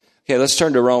Okay, let's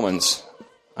turn to Romans.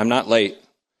 I'm not late.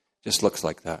 Just looks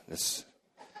like that.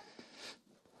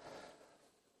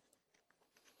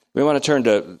 We want to turn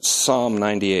to Psalm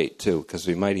 98, too, because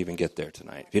we might even get there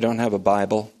tonight. If you don't have a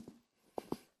Bible,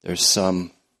 there's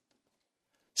some.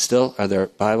 Still, are there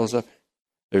Bibles up?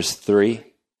 There's 3.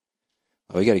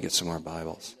 Oh, we got to get some more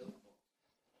Bibles.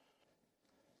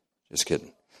 Just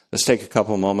kidding. Let's take a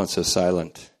couple moments of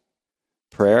silent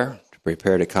prayer to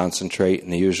prepare to concentrate in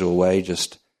the usual way,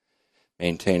 just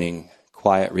maintaining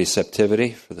quiet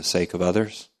receptivity for the sake of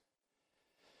others.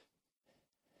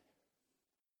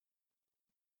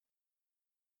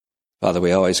 Father,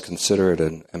 we always consider it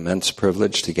an immense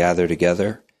privilege to gather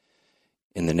together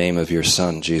in the name of your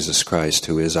Son, Jesus Christ,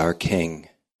 who is our King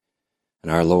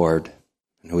and our Lord,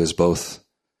 and who is both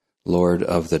Lord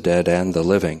of the dead and the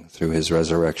living through his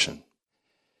resurrection.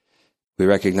 We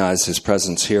recognize his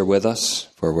presence here with us,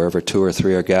 for wherever 2 or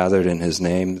 3 are gathered in his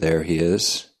name, there he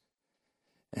is.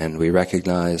 And we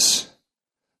recognize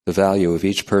the value of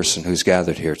each person who's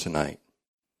gathered here tonight,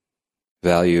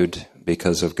 valued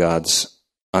because of God's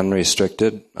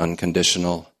unrestricted,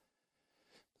 unconditional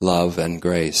love and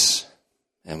grace.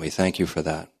 And we thank you for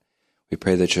that. We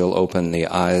pray that you'll open the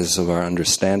eyes of our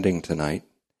understanding tonight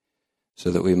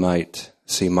so that we might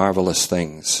see marvelous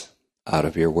things out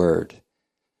of your word.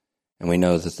 And we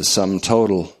know that the sum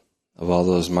total of all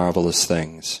those marvelous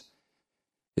things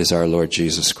is our Lord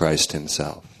Jesus Christ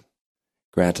himself.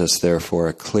 Grant us, therefore,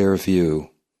 a clear view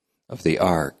of the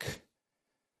ark,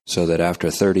 so that after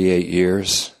 38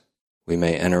 years we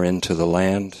may enter into the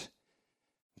land,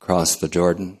 cross the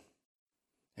Jordan,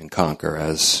 and conquer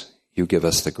as you give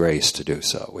us the grace to do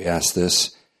so. We ask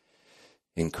this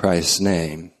in Christ's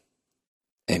name.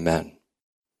 Amen.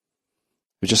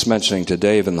 I was just mentioning to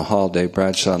Dave in the hall, Dave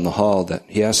Bradshaw in the hall, that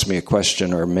he asked me a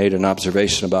question or made an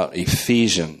observation about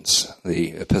Ephesians,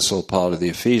 the epistle of Paul to the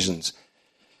Ephesians,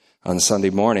 on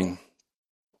Sunday morning.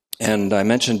 And I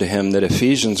mentioned to him that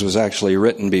Ephesians was actually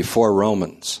written before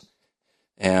Romans.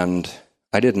 And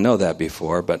I didn't know that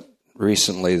before, but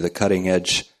recently the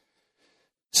cutting-edge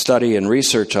study and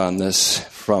research on this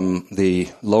from the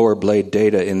lower blade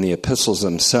data in the epistles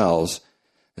themselves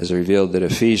has revealed that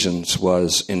Ephesians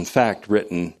was, in fact,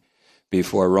 written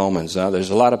before Romans. Now, there's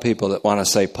a lot of people that want to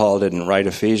say Paul didn't write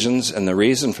Ephesians, and the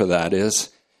reason for that is,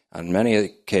 on many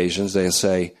occasions, they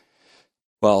say,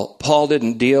 well, Paul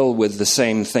didn't deal with the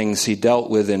same things he dealt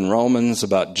with in Romans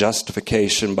about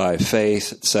justification by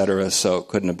faith, etc., so it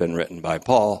couldn't have been written by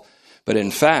Paul. But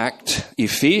in fact,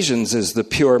 Ephesians is the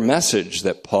pure message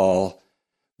that Paul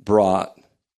brought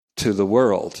to the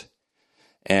world.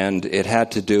 And it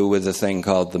had to do with a thing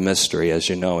called the mystery. As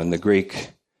you know, in the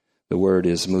Greek, the word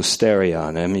is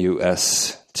mysterion,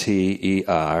 M-U-S-T-E-R-I-O-N,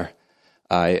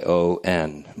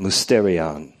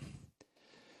 mysterion.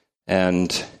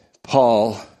 And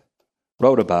Paul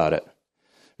wrote about it.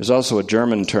 There's also a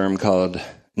German term called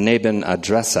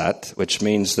Nebenadressat, which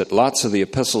means that lots of the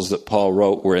epistles that Paul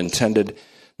wrote were intended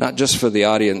not just for the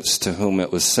audience to whom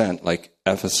it was sent, like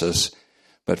Ephesus,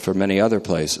 but for many other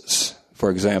places. For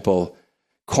example,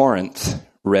 Corinth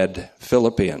read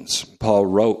Philippians. Paul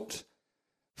wrote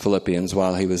Philippians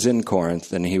while he was in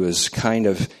Corinth, and he was kind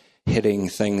of hitting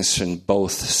things in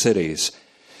both cities.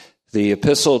 The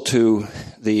epistle to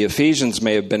the Ephesians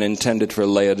may have been intended for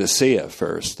Laodicea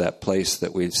first, that place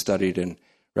that we studied in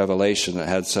Revelation that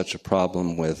had such a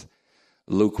problem with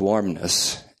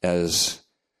lukewarmness, as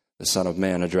the Son of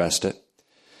Man addressed it.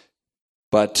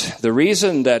 But the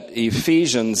reason that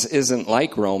Ephesians isn't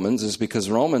like Romans is because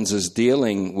Romans is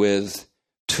dealing with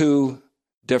 2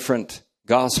 different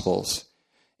gospels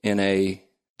in a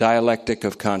dialectic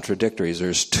of contradictories.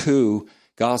 There's 2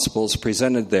 gospels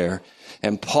presented there,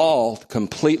 and Paul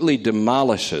completely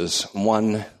demolishes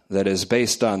one that is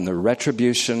based on the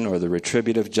retribution or the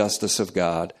retributive justice of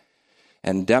God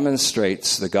and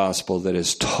demonstrates the gospel that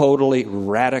is totally,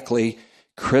 radically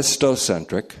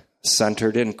Christocentric,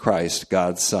 centered in Christ,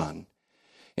 God's Son,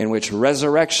 in which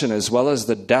resurrection as well as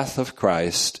the death of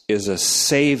Christ is a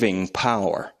saving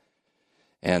power.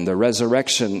 And the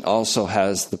resurrection also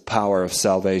has the power of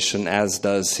salvation, as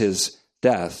does his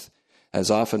death. As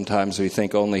oftentimes we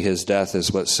think only his death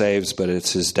is what saves, but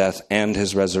it's his death and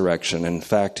his resurrection. In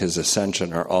fact, his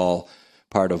ascension are all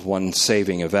part of one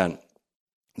saving event.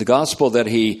 The gospel that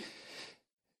he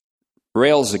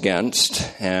rails against,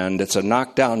 and it's a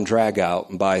knockdown, drag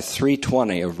out. By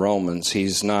 320 of Romans,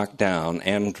 he's knocked down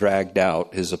and dragged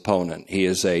out his opponent. He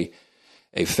is a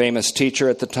famous teacher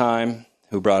at the time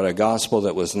who brought a gospel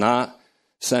that was not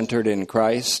centered in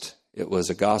Christ. It was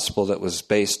a gospel that was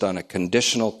based on a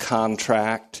conditional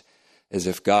contract as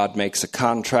if God makes a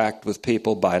contract with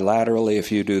people bilaterally.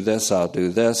 If you do this, I'll do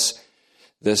this.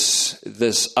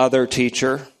 This other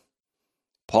teacher,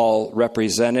 Paul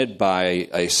represented by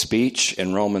a speech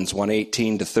in Romans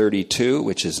 1:18-32,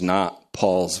 which is not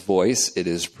Paul's voice. It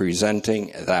is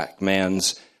presenting that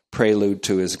man's prelude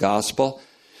to his gospel.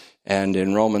 And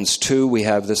in Romans 2, we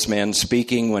have this man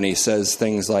speaking when he says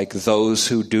things like, those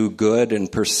who do good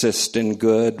and persist in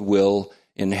good will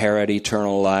inherit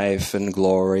eternal life and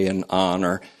glory and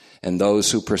honor. And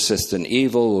those who persist in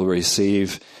evil will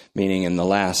receive, meaning in the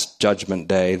last judgment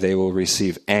day, they will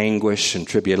receive anguish and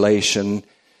tribulation,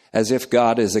 as if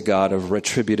God is a God of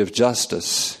retributive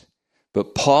justice.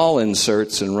 But Paul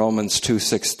inserts in Romans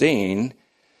 2:16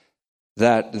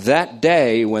 that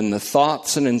day when the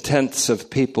thoughts and intents of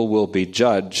people will be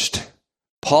judged,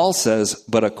 Paul says,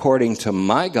 but according to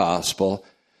my gospel,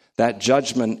 that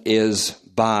judgment is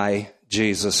by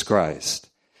Jesus Christ.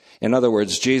 In other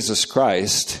words, Jesus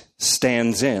Christ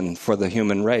stands in for the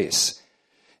human race.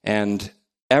 And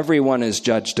everyone is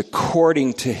judged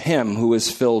according to him who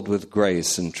is filled with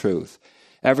grace and truth.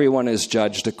 Everyone is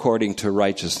judged according to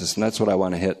righteousness. And that's what I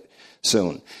want to hit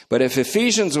soon. But if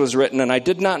Ephesians was written, and I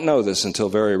did not know this until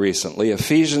very recently,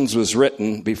 Ephesians was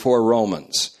written before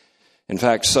Romans. In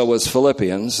fact, so was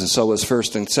Philippians, and so was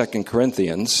 1st and 2nd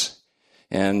Corinthians.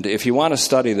 And if you want to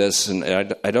study this, and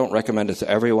I don't recommend it to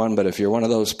everyone, but if you're one of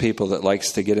those people that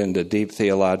likes to get into deep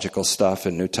theological stuff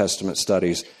and New Testament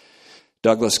studies,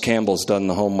 Douglas Campbell's done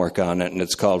the homework on it, and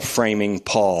it's called Framing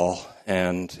Paul,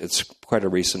 and it's quite a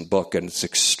recent book, and it's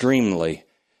extremely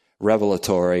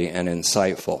revelatory and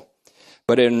insightful.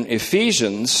 But in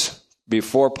Ephesians,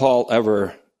 before Paul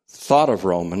ever thought of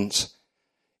Romans,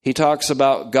 he talks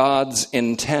about God's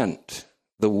intent,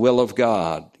 the will of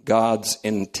God, God's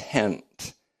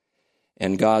intent,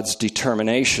 and God's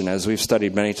determination, as we've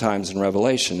studied many times in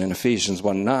Revelation. In Ephesians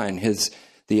 1:9,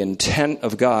 the intent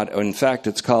of God. In fact,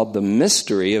 it's called the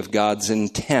mystery of God's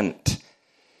intent,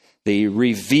 the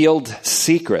revealed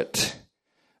secret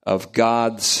of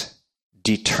God's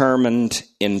determined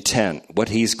intent, what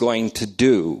he's going to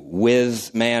do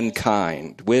with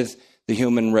mankind, with the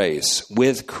human race,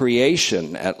 with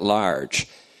creation at large.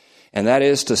 And that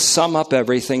is to sum up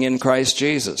everything in Christ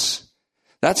Jesus.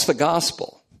 That's the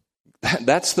gospel.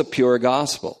 That's the pure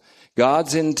gospel.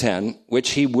 God's intent,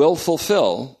 which he will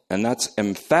fulfill, and that's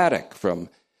emphatic from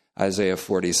Isaiah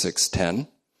 46:10,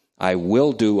 I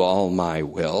will do all my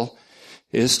will,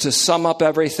 is to sum up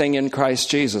everything in Christ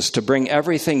Jesus, to bring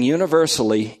everything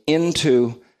universally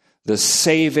into the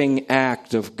saving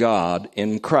act of God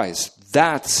in Christ.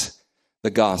 That's the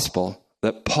gospel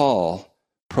that Paul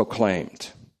proclaimed.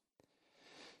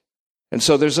 And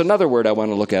so there's another word I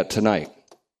want to look at tonight.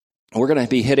 We're going to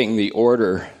be hitting the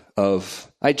order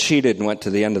of, I cheated and went to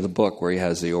the end of the book where he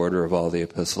has the order of all the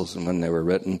epistles and when they were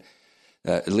written,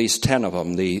 at least 10 of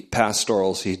them. The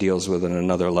pastorals he deals with at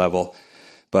another level.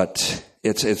 But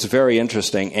it's very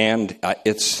interesting, and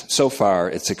it's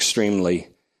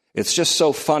just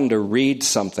so fun to read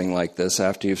something like this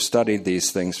after you've studied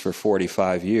these things for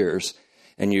 45 years,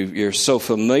 and you're so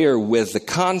familiar with the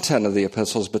content of the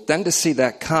epistles, but then to see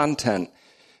that content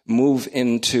move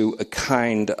into a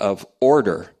kind of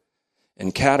order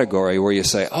and category where you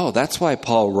say, oh, that's why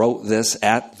Paul wrote this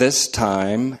at this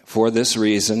time for this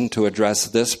reason to address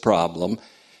this problem.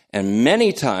 And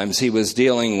many times he was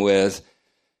dealing with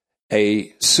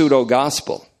a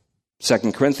pseudo-gospel.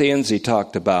 2 Corinthians, he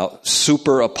talked about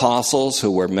super apostles who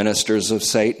were ministers of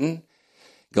Satan.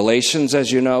 Galatians,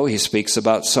 as you know, he speaks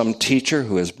about some teacher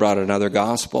who has brought another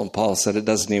gospel. And Paul said it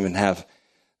doesn't even have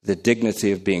the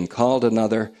dignity of being called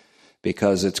another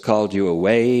because it's called you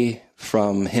away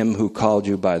from him who called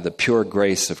you by the pure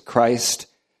grace of Christ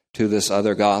to this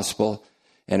other gospel.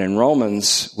 And in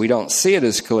Romans, we don't see it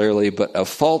as clearly, but a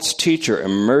false teacher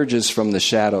emerges from the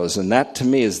shadows. And that, to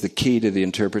me, is the key to the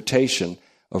interpretation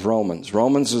of Romans.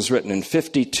 Romans was written in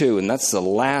 52, and that's the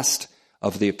last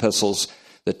of the epistles,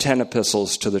 the 10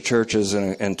 epistles to the churches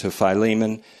and to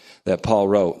Philemon that Paul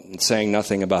wrote, and saying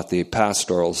nothing about the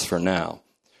pastorals for now.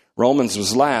 Romans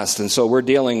was last, and so we're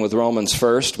dealing with Romans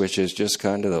first, which is just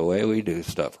kind of the way we do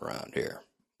stuff around here.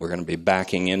 We're going to be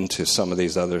backing into some of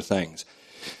these other things.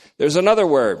 There's another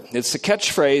word. It's the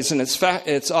catchphrase, and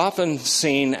it's often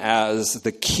seen as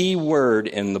the key word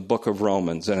in the book of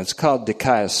Romans, and it's called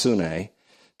dikaiosune,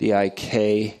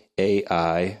 D-I-K-A-I-O-S-U-N-E,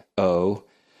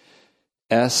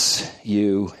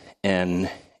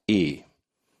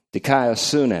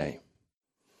 dikaiosune.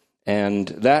 And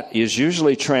that is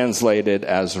usually translated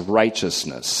as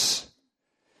righteousness,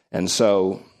 and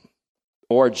so,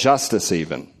 or justice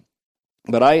even.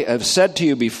 But I have said to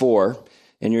you before,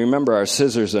 And you remember our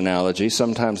scissors analogy.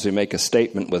 Sometimes we make a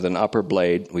statement with an upper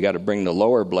blade. We got to bring the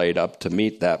lower blade up to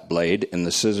meet that blade in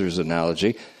the scissors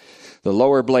analogy. The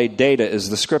lower blade data is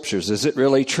the Scriptures. Is it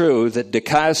really true that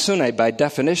dikaiosune, by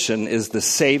definition, is the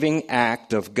saving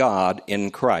act of God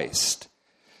in Christ?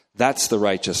 That's the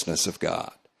righteousness of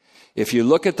God. If you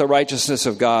look at the righteousness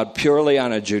of God purely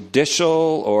on a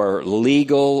judicial or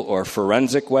legal or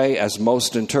forensic way, as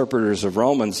most interpreters of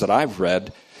Romans that I've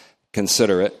read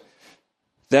consider it,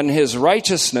 then his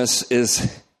righteousness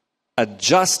is a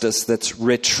justice that's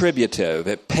retributive.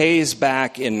 It pays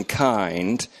back in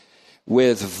kind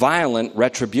with violent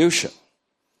retribution.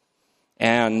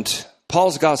 And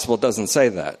Paul's gospel doesn't say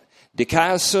that.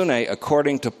 Dikaiosune,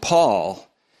 according to Paul,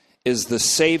 is the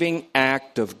saving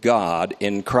act of God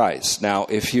in Christ. Now,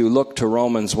 if you look to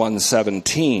Romans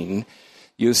 1:17,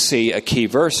 you see a key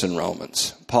verse in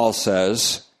Romans. Paul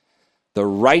says, the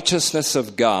righteousness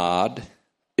of God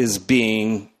is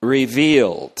being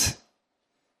revealed.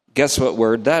 Guess what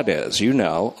word that is? You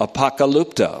know,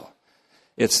 apocalypto.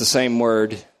 It's the same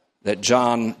word that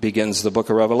John begins the book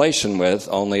of Revelation with,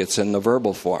 only it's in the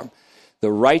verbal form.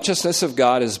 The righteousness of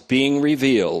God is being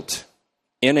revealed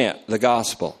in it, the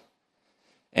gospel.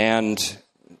 And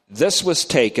this was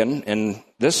taken, and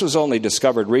this was only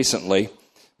discovered recently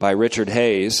by Richard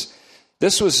Hayes.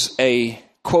 This was a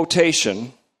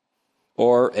quotation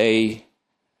or an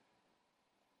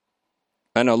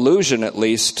allusion, at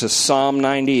least, to Psalm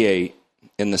 98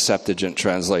 in the Septuagint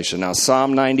translation. Now,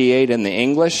 Psalm 98 in the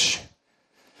English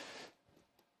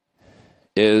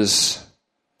is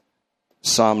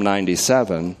Psalm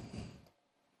 97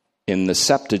 in the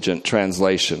Septuagint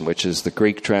translation, which is the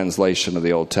Greek translation of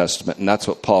the Old Testament. And that's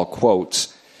what Paul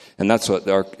quotes. And that's what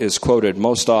is quoted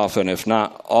most often, if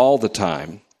not all the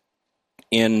time,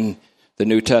 in the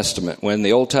New Testament. When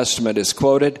the Old Testament is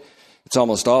quoted, it's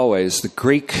almost always the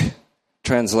Greek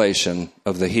translation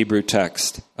of the Hebrew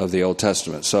text of the Old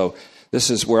Testament. So this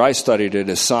is where I studied it,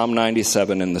 is Psalm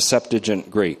 97 in the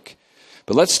Septuagint Greek.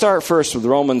 But let's start first with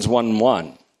Romans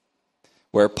 1:1,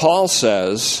 where Paul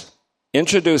says,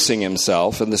 introducing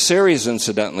himself, and the series,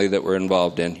 incidentally, that we're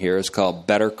involved in here is called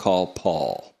Better Call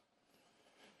Paul.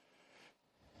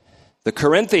 The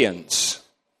Corinthians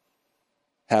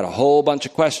had a whole bunch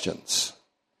of questions,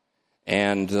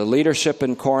 and the leadership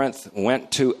in Corinth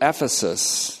went to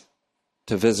Ephesus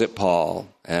to visit Paul,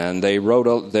 and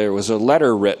there was a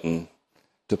letter written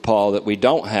to Paul that we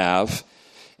don't have,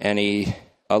 and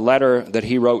a letter that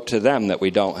he wrote to them that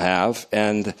we don't have,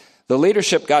 and the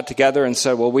leadership got together and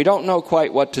said, well, we don't know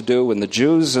quite what to do when the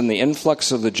Jews and the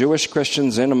influx of the Jewish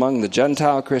Christians in among the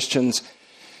Gentile Christians.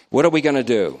 What are we going to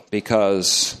do?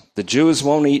 Because the Jews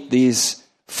won't eat these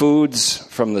foods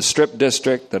from the strip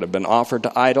district that have been offered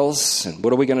to idols. And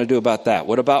what are we going to do about that?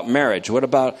 What about marriage? What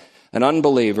about an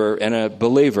unbeliever and a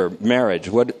believer marriage?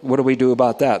 What do we do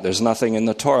about that? There's nothing in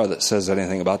the Torah that says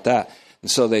anything about that.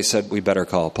 And so they said, we better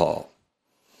call Paul.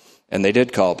 And they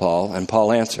did call Paul, and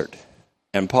Paul answered.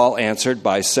 And Paul answered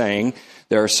by saying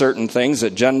there are certain things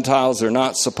that Gentiles are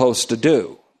not supposed to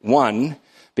do. 1,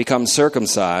 become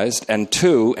circumcised, and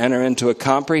 2, enter into a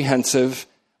comprehensive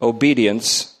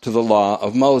obedience to the law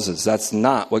of Moses. That's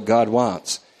not what God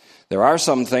wants. There are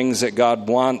some things that God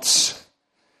wants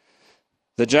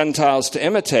the Gentiles to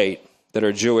imitate that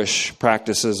are Jewish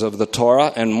practices of the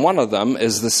Torah, and one of them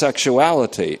is the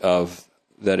sexuality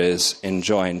that is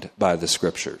enjoined by the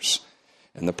Scriptures,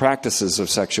 and the practices of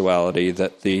sexuality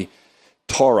that the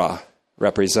Torah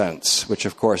represents, which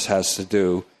of course has to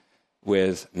do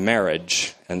with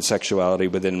marriage and sexuality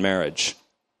within marriage.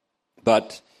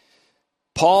 But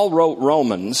Paul wrote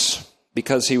Romans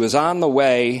because he was on the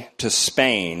way to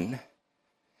Spain,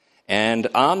 and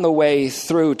on the way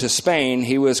through to Spain,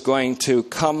 he was going to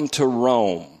come to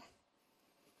Rome.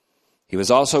 He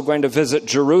was also going to visit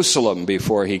Jerusalem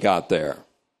before he got there.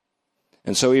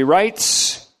 And so he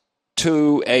writes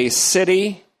to a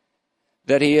city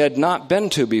that he had not been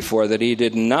to before, that he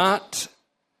did not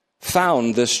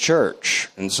found this church.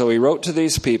 And so he wrote to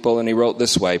these people, and he wrote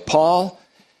this way: Paul,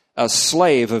 a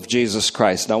slave of Jesus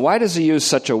Christ. Now, why does he use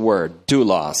such a word,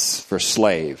 doulos, for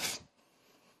slave?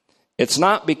 It's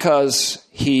not because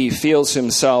he feels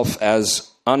himself as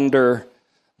under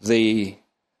the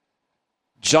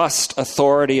just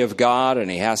authority of God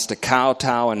and he has to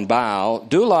kowtow and bow.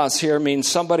 Doulos here means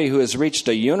somebody who has reached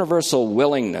a universal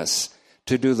willingness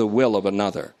to do the will of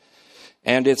another.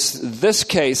 And it's this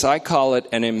case, I call it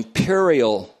an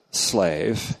imperial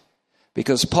slave,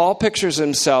 because Paul pictures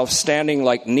himself standing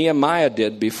like Nehemiah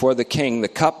did before the king, the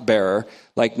cupbearer,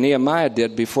 like Nehemiah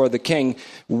did before the king,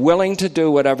 willing to do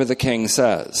whatever the king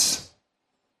says.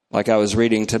 Like I was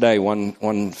reading today,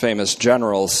 one famous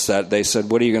general said,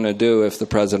 what are you going to do if the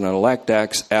president-elect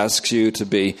asks you to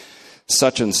be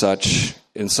such and such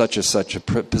in such a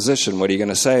position? What are you going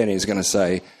to say? And he's going to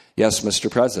say, yes, Mr.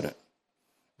 President.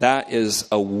 That is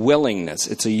a willingness.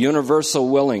 It's a universal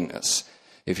willingness.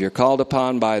 If you're called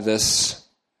upon by this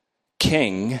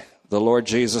King, the Lord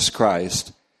Jesus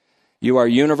Christ, you are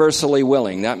universally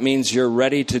willing. That means you're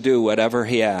ready to do whatever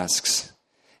he asks.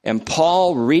 And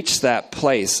Paul reached that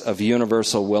place of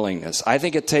universal willingness. I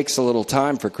think it takes a little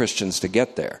time for Christians to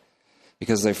get there,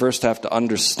 because they first have to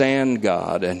understand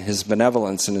God and his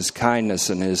benevolence and his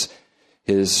kindness and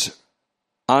his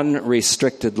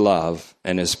unrestricted love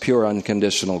and his pure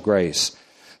unconditional grace.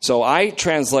 So I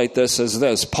translate this as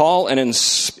this: Paul, an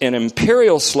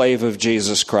imperial slave of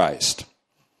Jesus Christ.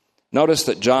 Notice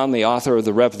that John, the author of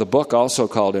the book, also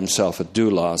called himself a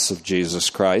doulos of Jesus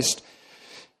Christ,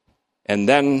 and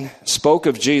then spoke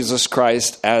of Jesus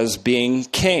Christ as being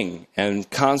king and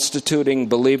constituting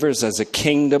believers as a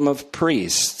kingdom of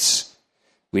priests.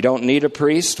 We don't need a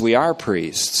priest, we are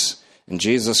priests. And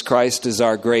Jesus Christ is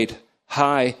our great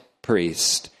high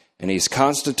priest, and he's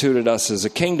constituted us as a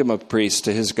kingdom of priests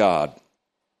to his God.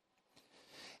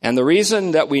 And the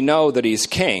reason that we know that he's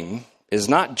king is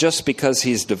not just because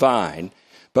he's divine,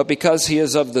 but because he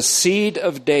is of the seed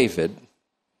of David,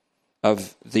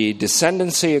 of the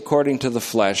descendancy according to the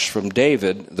flesh from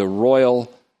David, the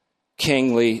royal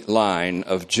kingly line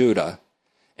of Judah,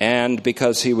 and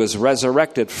because he was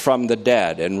resurrected from the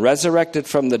dead. And resurrected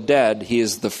from the dead, he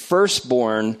is the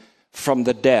firstborn from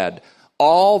the dead.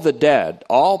 All the dead,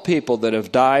 all people that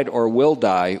have died or will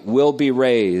die, will be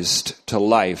raised to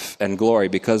life and glory,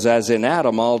 because as in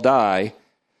Adam all die,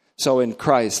 so in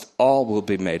Christ all will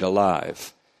be made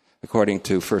alive, according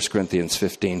to 1 Corinthians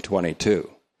 15:22.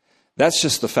 That's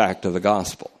just the fact of the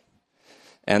gospel.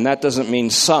 And that doesn't mean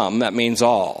some, that means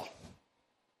all.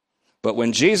 But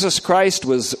when Jesus Christ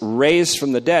was raised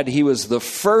from the dead, he was the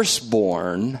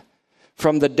firstborn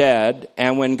from the dead.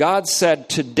 And when God said,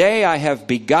 "Today I have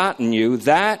begotten you,"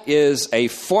 that is a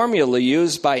formula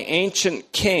used by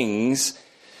ancient kings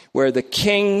where the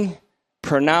king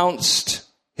pronounced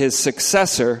his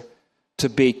successor to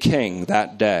be king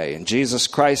that day. And Jesus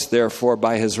Christ, therefore,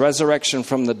 by his resurrection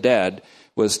from the dead,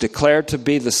 was declared to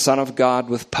be the Son of God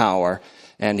with power,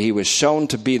 and he was shown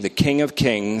to be the King of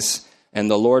Kings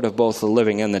and the Lord of both the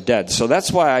living and the dead. So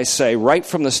that's why I say right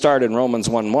from the start in Romans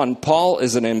 1:1, Paul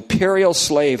is an imperial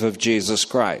slave of Jesus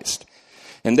Christ.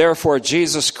 And therefore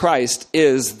Jesus Christ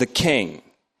is the King.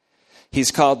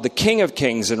 He's called the King of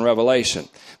Kings in Revelation.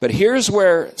 But here's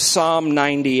where Psalm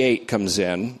 98 comes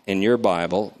in your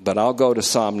Bible, but I'll go to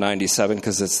Psalm 97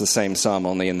 because it's the same psalm,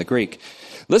 only in the Greek.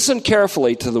 Listen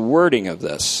carefully to the wording of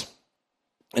this.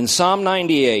 In Psalm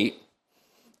 98,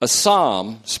 a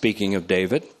psalm, speaking of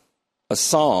David, a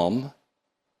psalm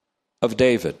of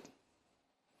David.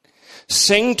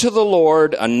 Sing to the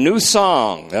Lord a new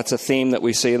song. That's a theme that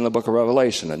we see in the book of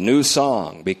Revelation, a new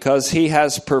song, because he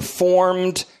has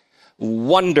performed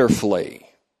wonderfully.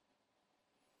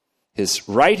 His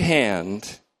right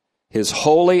hand, his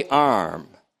holy arm,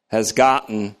 has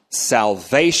gotten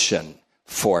salvation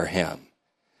for him.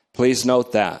 Please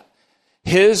note that.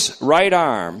 His right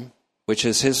arm, which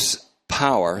is his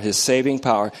power, his saving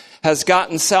power, has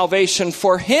gotten salvation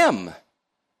for him.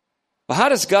 Well, how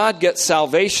does God get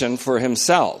salvation for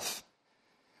himself?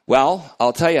 Well,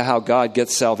 I'll tell you how God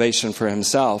gets salvation for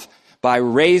himself: by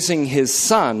raising his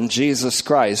Son, Jesus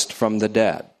Christ, from the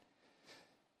dead.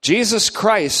 Jesus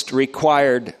Christ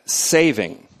required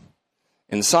saving.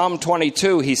 In Psalm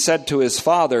 22, he said to his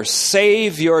Father,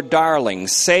 "Save your darling,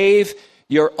 save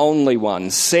your only one,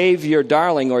 save your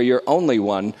darling or your only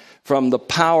one from the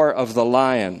power of the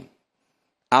lion,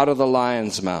 out of the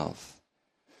lion's mouth."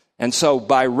 And so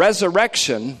by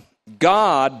resurrection,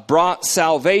 God brought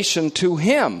salvation to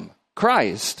him,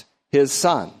 Christ, his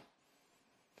Son.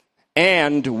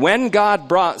 And when God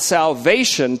brought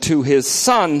salvation to his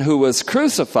Son who was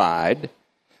crucified,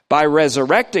 by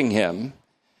resurrecting him,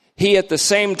 he at the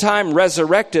same time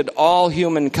resurrected all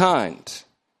humankind.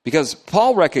 Because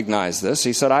Paul recognized this.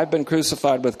 He said, "I've been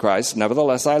crucified with Christ,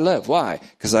 nevertheless I live." Why?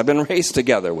 Because I've been raised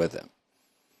together with him.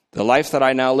 The life that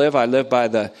I now live, I live by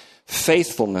the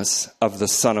faithfulness of the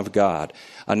Son of God.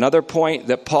 Another point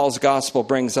that Paul's gospel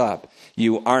brings up: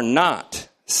 you are not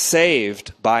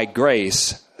saved by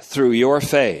grace through your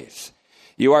faith.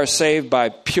 You are saved by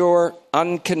pure,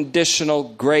 unconditional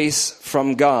grace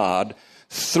from God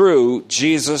through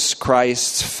Jesus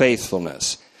Christ's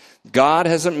faithfulness. God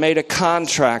hasn't made a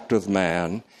contract with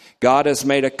man. God has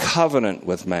made a covenant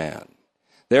with man.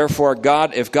 Therefore,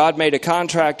 if God made a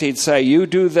contract, he'd say, you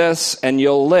do this and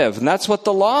you'll live. And that's what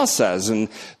the law says in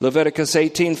Leviticus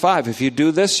 18:5. If you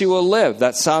do this, you will live.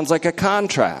 That sounds like a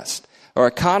contrast or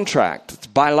a contract. It's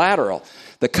bilateral.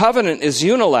 The covenant is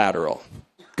unilateral.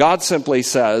 God simply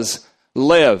says,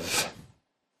 live.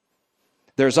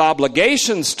 There's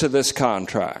obligations to this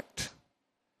contract.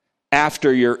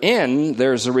 After you're in,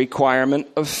 there's a requirement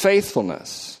of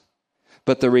faithfulness.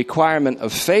 But the requirement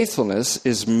of faithfulness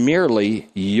is merely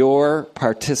your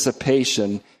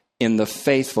participation in the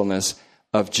faithfulness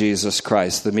of Jesus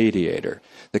Christ, the mediator.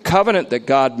 The covenant that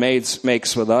God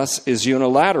makes with us is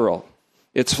unilateral.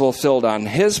 It's fulfilled on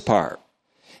his part.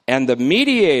 And the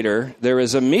mediator, there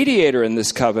is a mediator in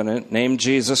this covenant named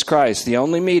Jesus Christ, the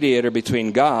only mediator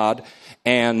between God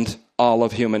and all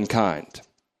of humankind,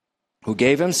 who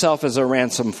gave himself as a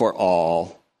ransom for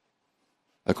all,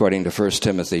 according to 1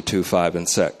 Timothy 2:5 and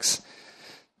 6.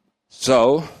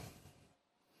 So,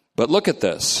 but look at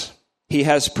this. He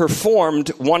has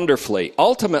performed wonderfully.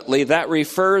 Ultimately, that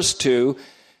refers to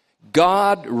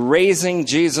God raising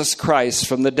Jesus Christ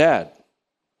from the dead.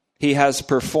 He has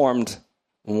performed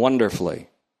wonderfully.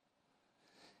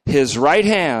 His right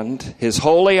hand, his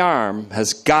holy arm,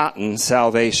 has gotten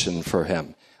salvation for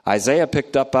him. Isaiah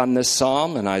picked up on this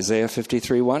psalm in Isaiah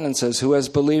 53:1 and says, who has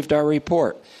believed our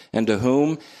report? And to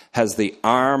whom has the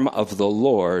arm of the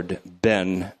Lord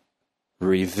been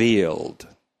revealed?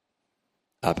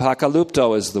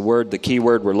 Apocalypto is the key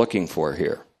word we're looking for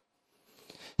here.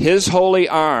 His holy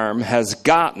arm has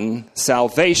gotten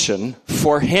salvation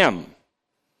for him.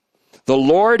 The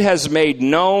Lord has made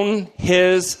known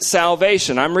his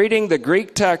salvation. I'm reading the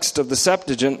Greek text of the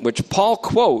Septuagint, which Paul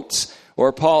quotes,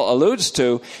 or Paul alludes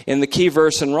to, in the key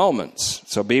verse in Romans.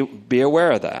 So be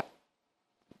aware of that.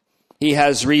 He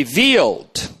has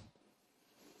revealed.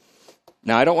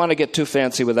 Now, I don't want to get too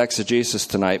fancy with exegesis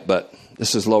tonight, but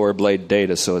this is lower blade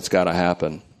data, so it's got to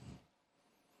happen.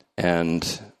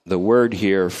 And the word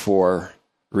here for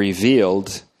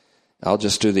revealed, I'll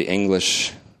just do the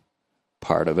English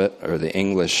part of it, or the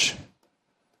English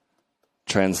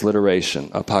transliteration,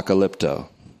 apocalypto.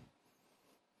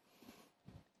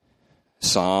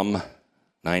 Psalm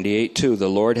 98:2, the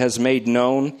Lord has made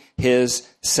known his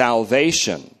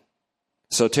salvation.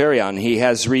 Soterion, he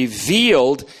has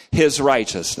revealed his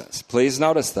righteousness. Please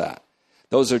notice that.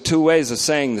 Those are two ways of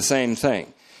saying the same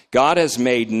thing. God has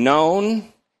made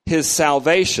known his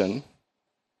salvation.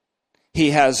 He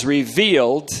has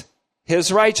revealed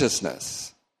his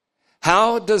righteousness.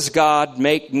 How does God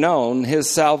make known his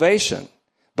salvation?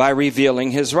 By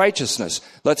revealing his righteousness.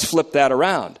 Let's flip that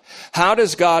around. How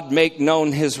does God make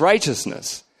known his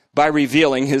righteousness? By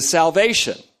revealing his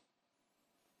salvation.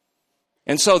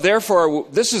 And so therefore,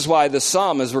 this is why the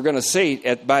psalm, as we're going to see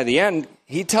by the end,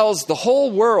 he tells the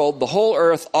whole world, the whole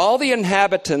earth, all the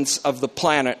inhabitants of the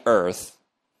planet Earth,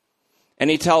 and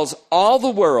he tells all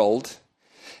the world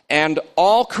and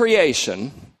all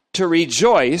creation to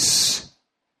rejoice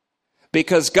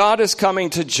because God is coming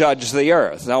to judge the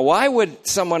earth. Now, why would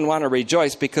someone want to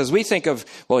rejoice? Because we think of,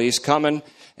 well, he's coming,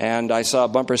 and I saw a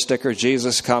bumper sticker,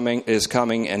 Jesus is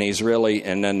coming, and he's really,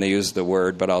 and then they use the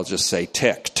word, but I'll just say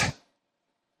ticked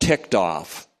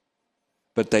off.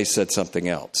 But they said something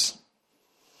else.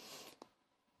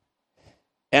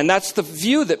 And that's the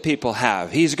view that people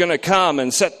have. He's going to come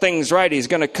and set things right. He's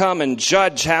going to come and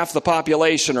judge half the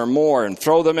population or more and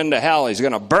throw them into hell. He's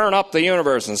going to burn up the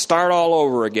universe and start all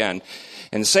over again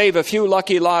and save a few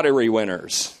lucky lottery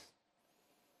winners.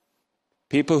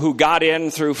 People who got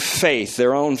in through faith,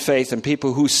 their own faith, and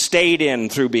people who stayed in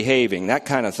through behaving, that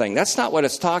kind of thing. That's not what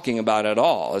it's talking about at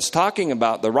all. It's talking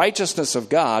about the righteousness of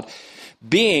God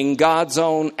being God's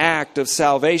own act of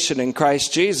salvation in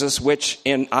Christ Jesus, which,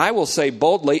 I will say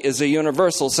boldly, is a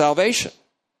universal salvation.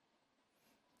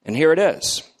 And here it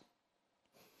is.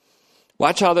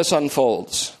 Watch how this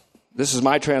unfolds. This is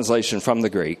my translation from the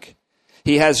Greek.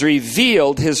 He has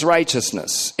revealed his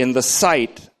righteousness in the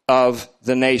sight of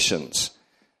the nations.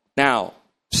 Now,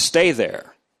 stay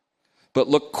there. But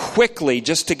look quickly,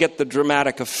 just to get the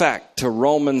dramatic effect, to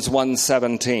Romans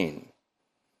 1:17.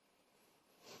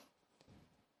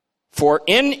 For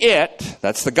in it,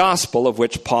 that's the gospel of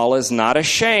which Paul is not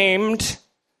ashamed,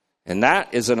 and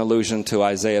that is an allusion to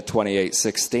Isaiah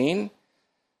 28:16.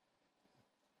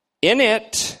 In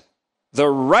it, the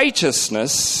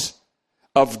righteousness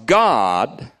of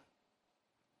God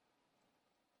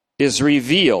is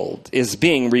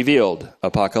being revealed,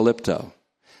 apocalypto.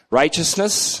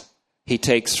 Righteousness, he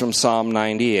takes from Psalm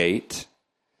 98.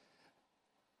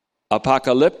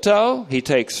 Apocalypto, he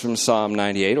takes from Psalm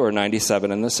 98 or 97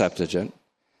 in the Septuagint.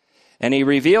 And he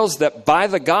reveals that by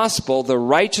the gospel, the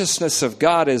righteousness of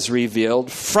God is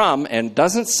revealed from, and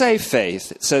doesn't say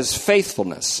faith, it says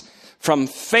faithfulness. From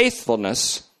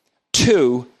faithfulness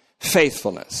to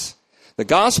faithfulness. The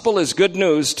gospel is good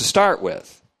news to start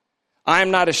with. I am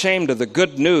not ashamed of the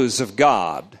good news of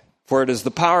God, for it is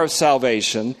the power of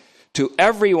salvation to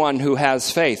everyone who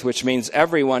has faith, which means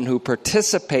everyone who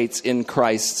participates in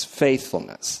Christ's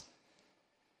faithfulness.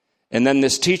 And then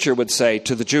this teacher would say,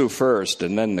 to the Jew first,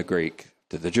 and then the Greek.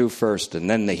 To the Jew first, and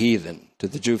then the heathen. To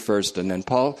the Jew first, and then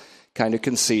Paul kind of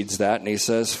concedes that, and he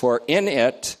says, for in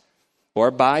it,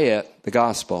 or by it, the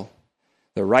gospel,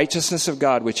 the righteousness of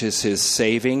God, which is his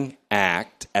saving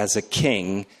act as a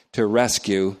king to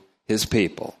rescue his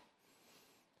people.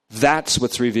 That's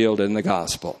what's revealed in the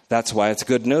gospel. That's why it's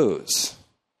good news.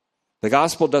 The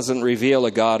gospel doesn't reveal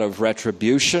a God of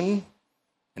retribution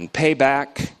and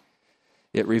payback.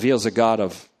 It reveals a God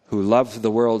who loved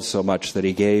the world so much that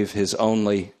he gave his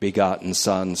only begotten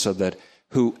Son, so that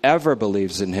whoever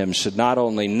believes in him should not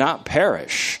only not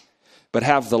perish, but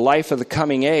have the life of the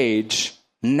coming age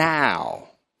now.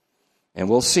 And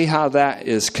we'll see how that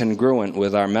is congruent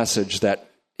with our message that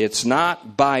it's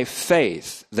not by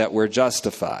faith that we're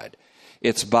justified.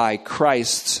 It's by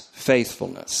Christ's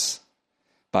faithfulness.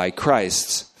 By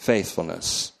Christ's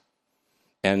faithfulness.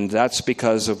 And that's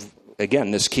because of,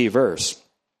 again, this key verse.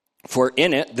 For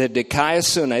in it, the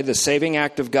dikaiosune, the saving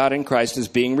act of God in Christ, is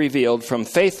being revealed from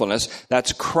faithfulness.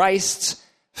 That's Christ's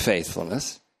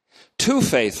faithfulness. To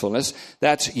faithfulness.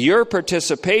 That's your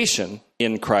participation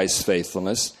in Christ's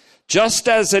faithfulness. Just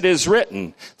as it is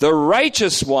written, the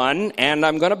righteous one, and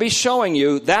I'm going to be showing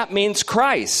you, that means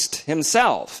Christ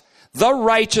himself. The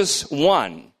righteous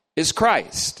one is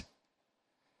Christ.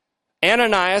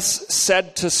 Ananias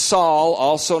said to Saul,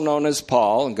 also known as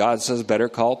Paul, and God says better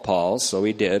call Paul, so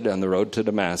he did on the road to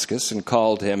Damascus, and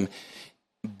called him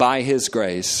by his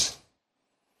grace,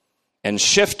 and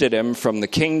shifted him from the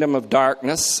kingdom of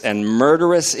darkness and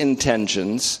murderous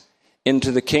intentions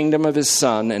into the kingdom of his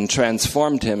Son, and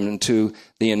transformed him into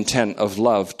the intent of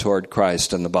love toward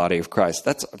Christ and the body of Christ.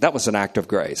 That was an act of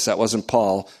grace. That wasn't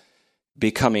Paul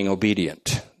becoming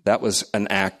obedient. That was an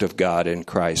act of God in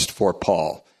Christ for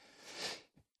Paul.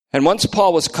 And once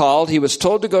Paul was called, he was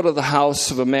told to go to the house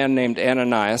of a man named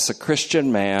Ananias, a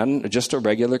Christian man, just a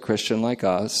regular Christian like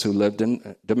us, who lived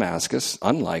in Damascus,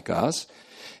 unlike us.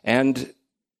 And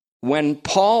when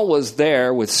Paul was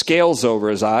there with scales over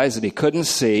his eyes and he couldn't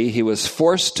see, he was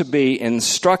forced to be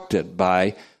instructed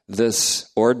by this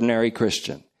ordinary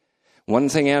Christian. One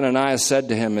thing Ananias said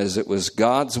to him is, it was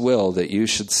God's will that you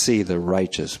should see the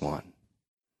righteous one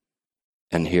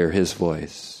and hear his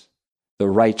voice. The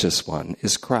righteous one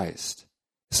is Christ.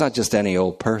 It's not just any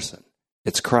old person.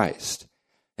 It's Christ.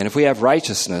 And if we have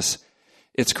righteousness,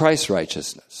 it's Christ's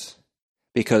righteousness.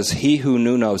 Because he who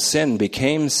knew no sin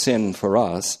became sin for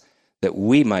us, that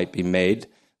we might be made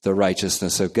the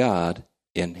righteousness of God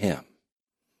in him.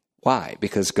 Why?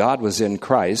 Because God was in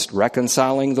Christ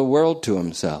reconciling the world to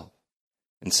himself.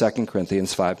 In 2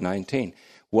 Corinthians 5:19.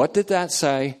 What did that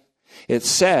say? It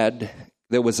said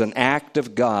there was an act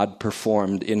of God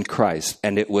performed in Christ,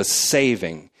 and it was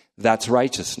saving. That's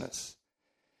righteousness.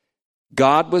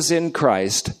 God was in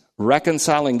Christ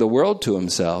reconciling the world to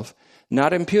himself,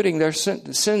 not imputing their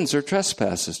sins or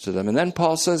trespasses to them. And then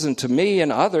Paul says, and to me and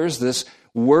others, this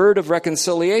word of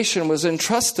reconciliation was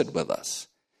entrusted with us.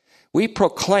 We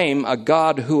proclaim a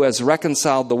God who has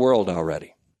reconciled the world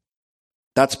already.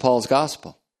 That's Paul's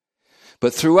gospel.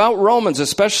 But throughout Romans,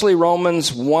 especially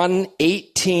Romans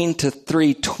 1:18 to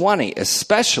 3:20,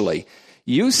 especially,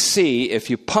 you see, if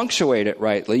you punctuate it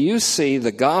rightly, you see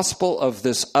the gospel of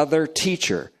this other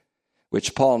teacher,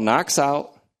 which Paul knocks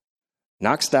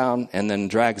down, and then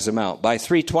drags him out. By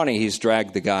 3:20, he's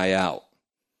dragged the guy out.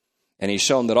 And he's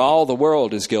shown that all the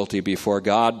world is guilty before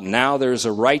God. Now there's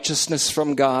a righteousness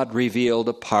from God revealed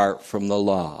apart from the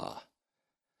law.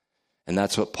 And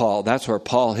that's where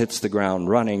Paul hits the ground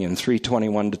running in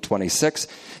 3:21 to 26.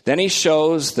 Then he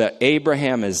shows that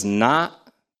Abraham is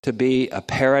not to be a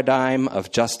paradigm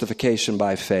of justification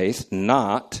by faith,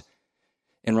 not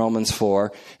in Romans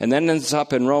 4. And then ends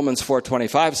up in Romans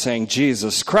 4:25 saying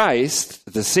Jesus Christ,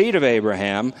 the seed of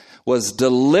Abraham, was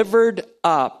delivered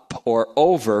up or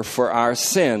over for our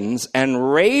sins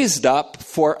and raised up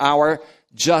for our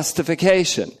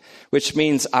justification, which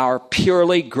means our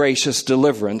purely gracious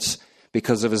deliverance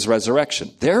because of his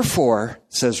resurrection. Therefore,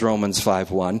 says Romans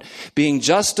 5:1, being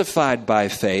justified by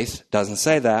faith, doesn't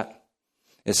say that.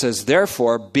 It says,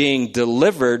 therefore, being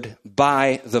delivered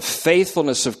by the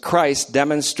faithfulness of Christ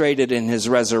demonstrated in his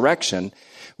resurrection,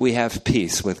 we have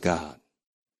peace with God.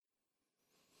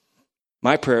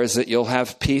 My prayer is that you'll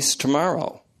have peace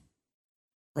tomorrow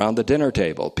around the dinner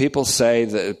table. People say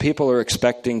that people are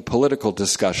expecting political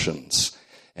discussions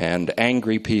and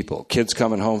angry people, kids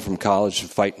coming home from college and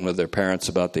fighting with their parents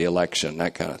about the election,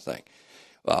 that kind of thing.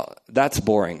 Well, that's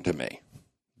boring to me.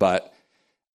 But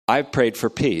I've prayed for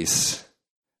peace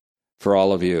for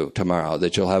all of you tomorrow,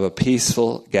 that you'll have a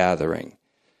peaceful gathering.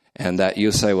 And that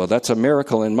you say, well, that's a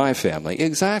miracle in my family.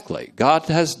 Exactly. God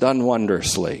has done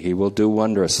wondrously. He will do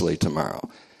wondrously tomorrow.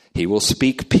 He will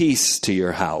speak peace to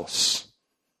your house,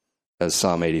 as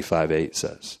Psalm 85:8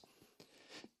 says.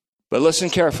 But listen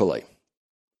carefully.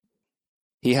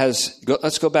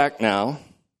 Let's go back now.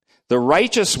 The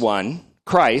righteous one,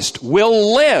 Christ,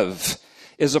 will live,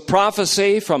 is a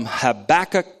prophecy from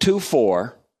Habakkuk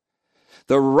 2:4.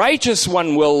 The righteous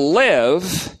one will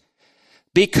live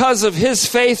because of his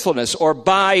faithfulness, or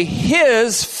by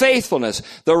his faithfulness.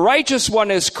 The righteous one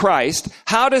is Christ.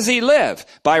 How does he live?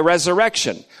 By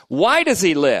resurrection. Why does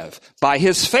he live? By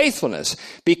his faithfulness.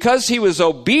 Because he was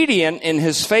obedient in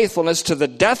his faithfulness to the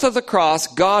death of the cross,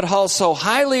 God also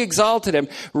highly exalted him,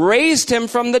 raised him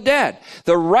from the dead.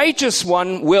 The righteous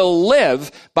one will live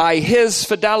by his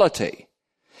fidelity.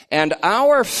 And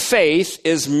our faith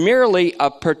is merely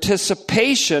a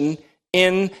participation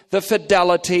in the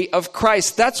fidelity of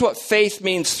Christ. That's what faith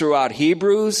means throughout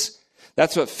Hebrews.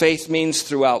 That's what faith means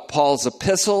throughout Paul's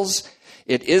epistles.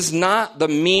 It is not the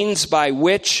means by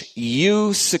which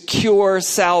you secure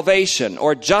salvation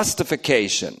or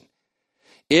justification.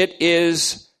 It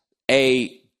is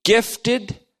a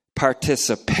gifted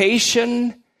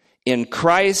participation in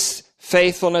Christ's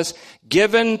faithfulness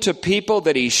given to people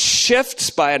that he shifts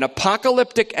by an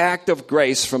apocalyptic act of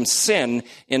grace from sin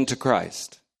into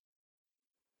Christ.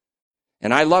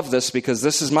 And I love this because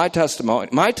this is my testimony.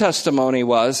 My testimony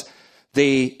was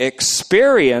the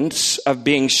experience of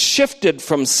being shifted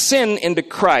from sin into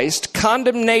Christ,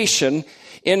 condemnation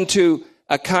into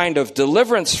a kind of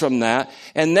deliverance from that,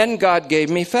 and then God gave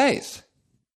me faith.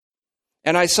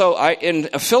 And in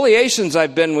affiliations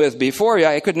I've been with before,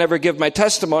 I could never give my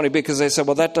testimony because they said,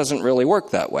 well, that doesn't really work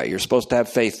that way. You're supposed to have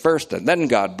faith first and then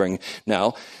God bring.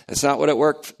 No, that's not what it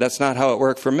worked. That's not how it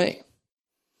worked for me.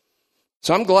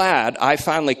 So I'm glad I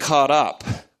finally caught up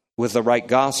with the right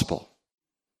gospel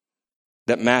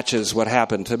that matches what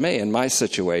happened to me in my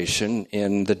situation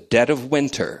in the dead of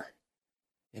winter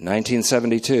in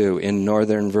 1972 in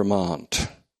northern Vermont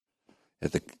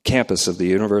at the campus of the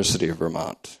University of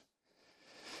Vermont.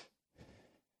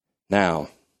 Now,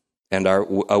 and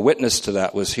a witness to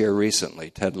that was here recently,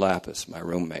 Ted Lapis, my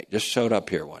roommate, just showed up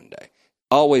here one day.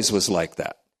 Always was like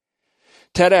that.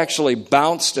 Ted actually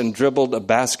bounced and dribbled a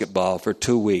basketball for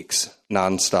 2 weeks,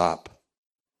 nonstop.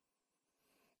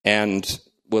 And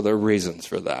well, there are reasons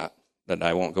for that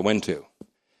I won't go into.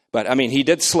 But, he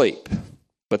did sleep.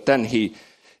 But then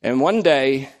and one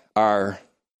day, our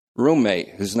roommate,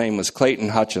 his name was Clayton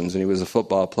Hutchins, and he was a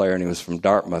football player, and he was from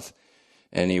Dartmouth,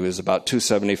 and he was about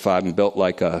 275 and built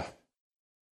like a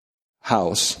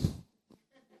house.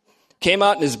 Came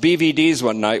out in his BVDs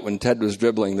one night when Ted was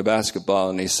dribbling the basketball,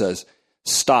 and he says,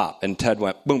 stop. And Ted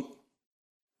went, boom.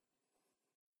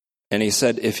 And he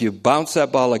said, if you bounce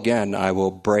that ball again, I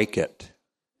will break it.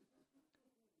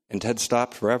 And Ted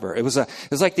stopped forever. It was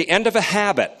like the end of a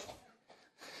habit.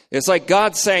 It's like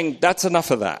God saying, that's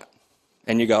enough of that.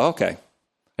 And you go, okay.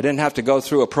 I didn't have to go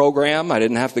through a program. I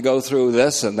didn't have to go through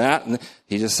this and that. And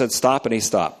he just said stop, and he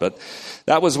stopped. But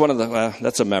that was one of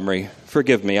that's a memory.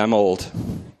 Forgive me, I'm old.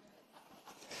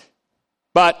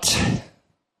 But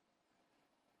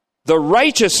the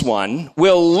righteous one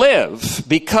will live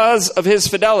because of his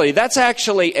fidelity. That's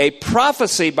actually a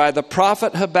prophecy by the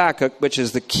prophet Habakkuk, which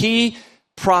is the key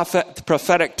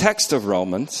prophetic text of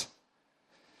Romans,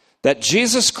 that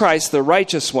Jesus Christ, the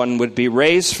righteous one, would be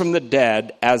raised from the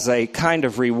dead as a kind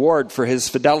of reward for his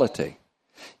fidelity.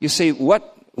 You see,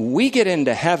 what we get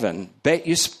into heaven,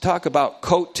 you talk about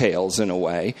coattails in a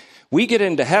way, we get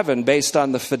into heaven based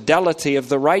on the fidelity of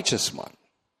the righteous one.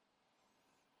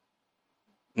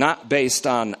 Not based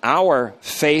on our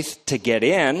faith to get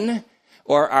in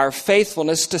or our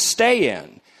faithfulness to stay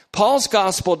in. Paul's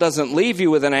gospel doesn't leave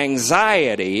you with an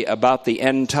anxiety about the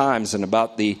end times and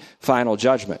about the final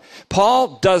judgment.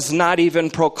 Paul does not even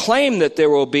proclaim that there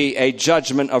will be a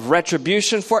judgment of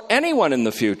retribution for anyone in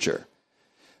the future,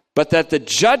 but that the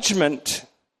judgment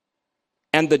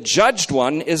and the judged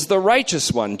one is the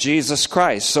righteous one, Jesus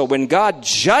Christ. So when God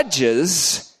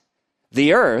judges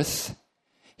the earth,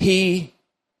 he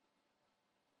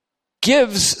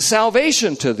gives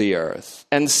salvation to the earth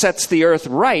and sets the earth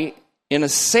right in a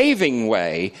saving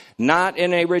way, not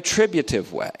in a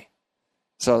retributive way.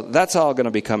 So that's all going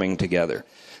to be coming together.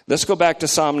 Let's go back to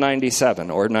Psalm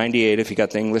 97, or 98 if you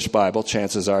got the English Bible.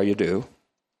 Chances are you do.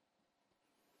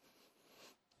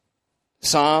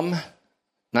 Psalm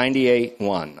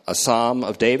 98:1, a psalm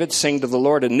of David. Sing to the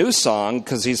Lord a new song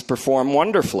because he's performed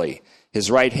wonderfully. His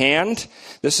right hand,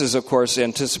 this is, of course,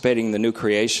 anticipating the new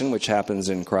creation, which happens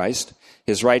in Christ.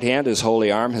 His right hand, his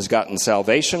holy arm, has gotten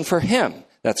salvation for him.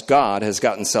 That's God has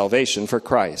gotten salvation for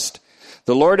Christ.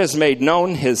 The Lord has made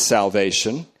known his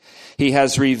salvation. He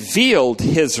has revealed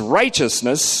his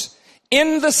righteousness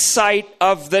in the sight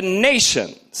of the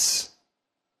nations.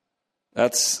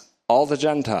 That's all the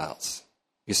Gentiles.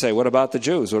 You say, what about the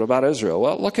Jews? What about Israel?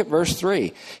 Well, look at verse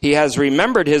 3. He has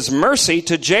remembered his mercy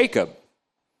to Jacob.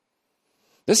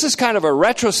 This is kind of a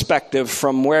retrospective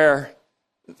from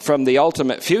the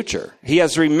ultimate future. He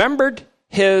has remembered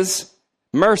his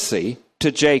mercy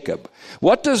to Jacob.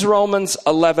 What does Romans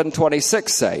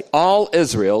 11:26 say? All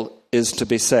Israel is to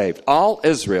be saved. All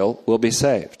Israel will be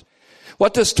saved.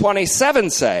 What does 27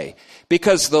 say?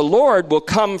 Because the Lord will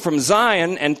come from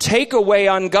Zion and take away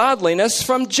ungodliness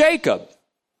from Jacob.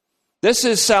 This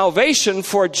is salvation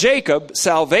for Jacob,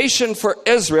 salvation for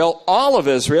Israel, all of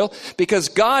Israel, because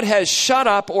God has shut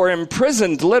up or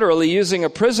imprisoned, literally using a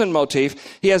prison motif,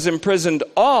 he has imprisoned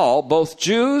all, both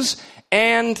Jews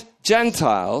and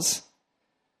Gentiles,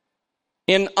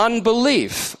 in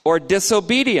unbelief or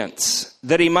disobedience,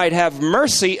 that he might have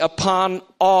mercy upon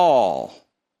all.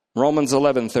 Romans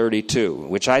 11:32,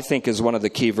 which I think is one of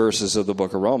the key verses of the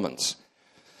book of Romans.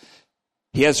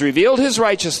 He has revealed his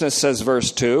righteousness, says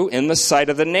verse 2, in the sight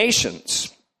of the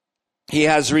nations. He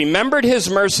has remembered his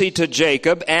mercy to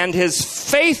Jacob and his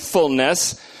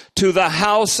faithfulness to the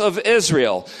house of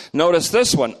Israel. Notice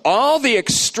this one. All the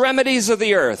extremities of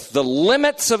the earth, the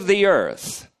limits of the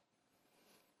earth,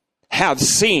 have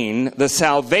seen the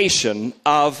salvation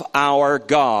of our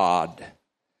God.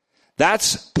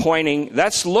 That's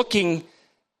looking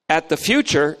at the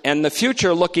future, and the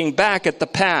future looking back at the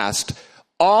past.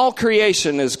 All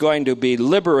creation is going to be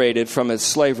liberated from its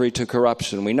slavery to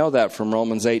corruption. We know that from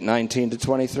Romans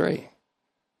 8:19-23,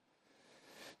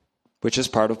 which is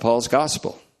part of Paul's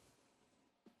gospel.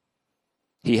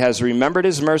 He has remembered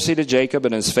his mercy to Jacob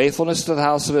and his faithfulness to the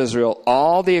house of Israel.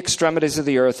 All the extremities of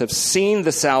the earth have seen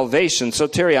the salvation,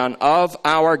 soterion, of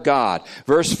our God.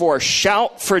 Verse 4,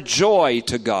 shout for joy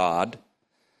to God,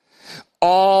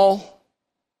 all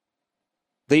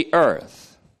the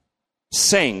earth.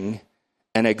 Sing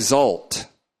and exult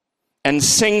and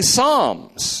sing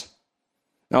psalms.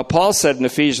 Now, Paul said in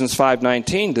Ephesians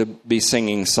 5:19 to be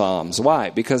singing psalms.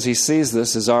 Why? Because he sees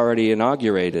this as already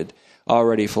inaugurated,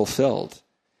 already fulfilled.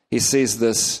 He sees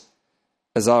this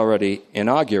as already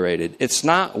inaugurated. It's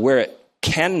not where it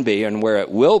can be and where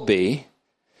it will be,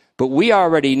 but we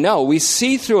already know. We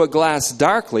see through a glass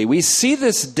darkly. We see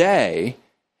this day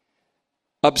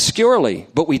obscurely,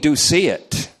 but we do see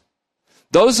it.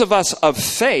 Those of us of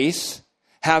faith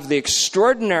have the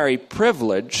extraordinary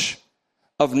privilege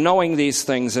of knowing these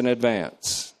things in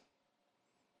advance.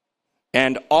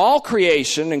 And all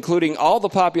creation, including all the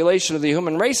population of the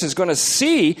human race, is going to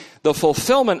see the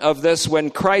fulfillment of this when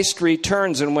Christ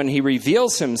returns and when he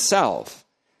reveals himself.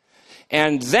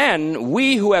 And then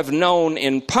we who have known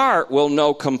in part will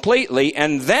know completely.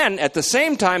 And then at the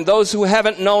same time, those who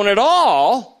haven't known at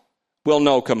all will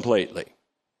know completely.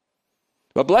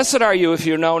 But blessed are you if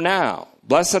you know now.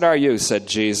 Blessed are you, said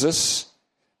Jesus,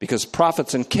 because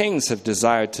prophets and kings have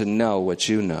desired to know what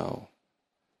you know,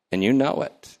 and you know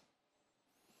it.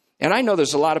 And I know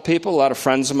there's a lot of people, a lot of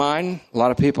friends of mine, a lot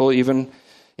of people even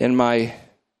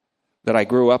that I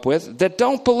grew up with, that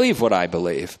don't believe what I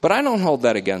believe, but I don't hold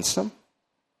that against them.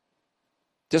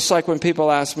 Just like when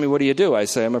people ask me, what do you do? I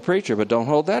say, I'm a preacher, but don't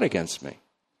hold that against me.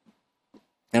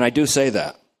 And I do say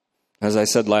that. As I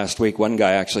said last week, one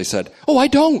guy actually said, oh, I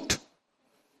don't.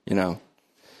 You know.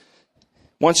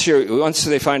 Once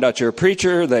they find out you're a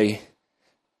preacher, they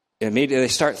immediately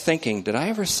start thinking, did I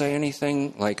ever say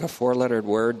anything like a 4-lettered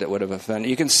word that would have offended?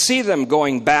 You can see them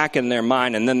going back in their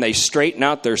mind, and then they straighten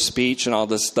out their speech and all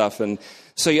this stuff. And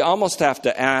so you almost have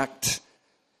to act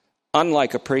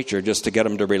unlike a preacher just to get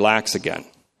them to relax again.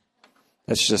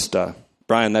 That's just,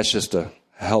 Brian, that's just a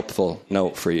helpful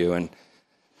note for you. And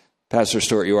Pastor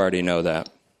Stuart, you already know that.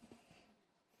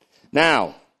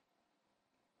 Now,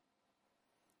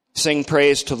 sing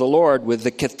praise to the Lord with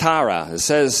the kithara. It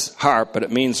says harp, but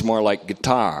it means more like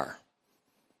guitar.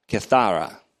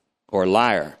 Kithara, or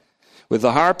lyre. With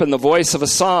the harp and the voice of a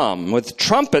psalm, with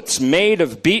trumpets made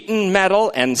of beaten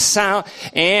metal and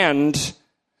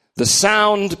the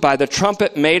sound by the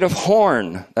trumpet made of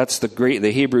horn. That's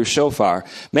the Hebrew shofar.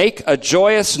 Make a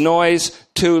joyous noise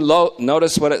to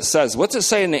notice what it says. What's it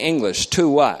say in the English? To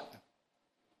what?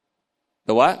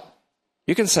 The what?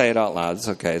 You can say it out loud. It's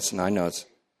okay. I know it's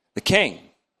the king.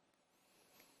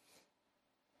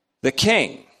 The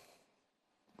king,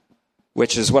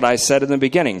 which is what I said in the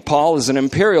beginning. Paul is an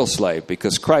imperial slave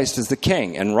because Christ is the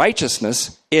king. And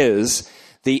righteousness is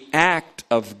the act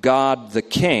of God the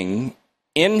king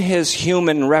in his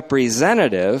human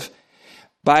representative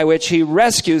by which he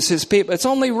rescues his people. It's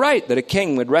only right that a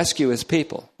king would rescue his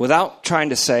people without trying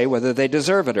to say whether they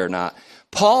deserve it or not.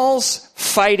 Paul's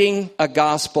fighting a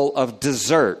gospel of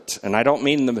desert, and I don't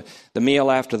mean the meal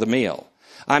after the meal.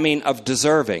 I mean of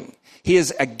deserving. He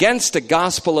is against a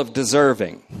gospel of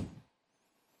deserving.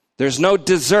 There's no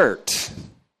desert.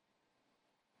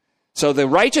 So the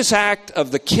righteous act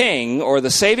of the king, or the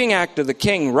saving act of the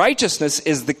king, righteousness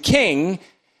is the king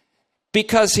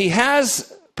because he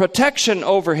has protection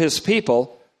over his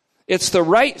people. It's the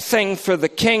right thing for the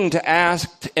king to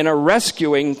act in a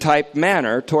rescuing type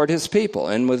manner toward his people.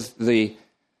 And with the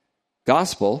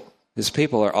gospel, his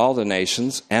people are all the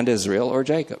nations and Israel or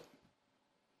Jacob.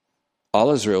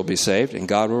 All Israel will be saved, and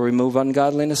God will remove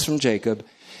ungodliness from Jacob.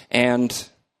 And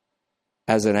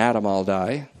as in Adam all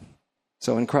die,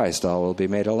 so in Christ all will be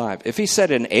made alive. If he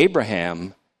said in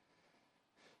Abraham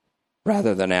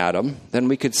rather than Adam, then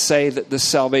we could say that this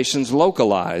salvation's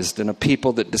localized in a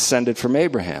people that descended from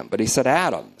Abraham. But he said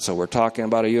Adam, so we're talking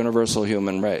about a universal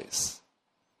human race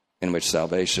in which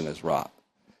salvation is wrought.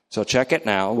 So check it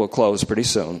now. We'll close pretty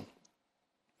soon.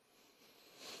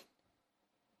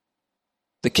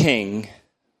 The King,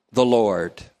 the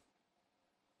Lord.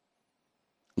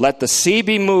 Let the sea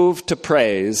be moved to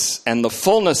praise, and the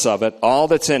fullness of it, all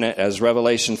that's in it, as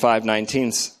Revelation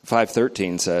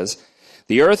 5:13 says,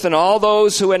 the earth and all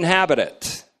those who inhabit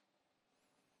it.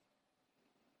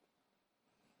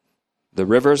 The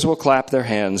rivers will clap their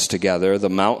hands together. The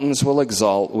mountains will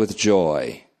exult with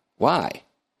joy. Why?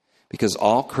 Because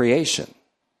all creation,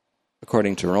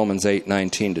 according to Romans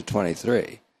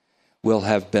 8:19-23, will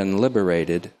have been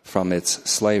liberated from its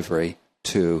slavery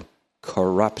to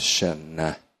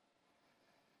corruption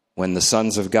when the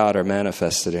sons of God are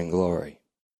manifested in glory.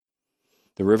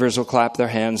 The rivers will clap their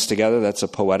hands together. That's a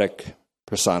poetic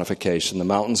personification. The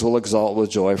mountains will exult with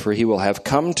joy, for he will have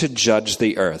come to judge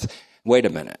the earth. Wait a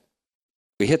minute.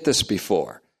 We hit this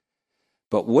before.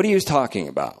 But what are you talking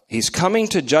about? He's coming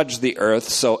to judge the earth,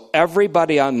 so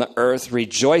everybody on the earth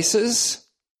rejoices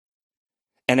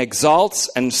and exalts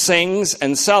and sings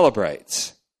and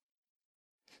celebrates.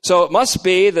 So it must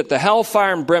be that the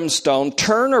hellfire and brimstone,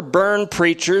 turn or burn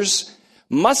preachers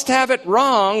must have it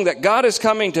wrong that God is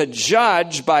coming to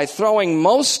judge by throwing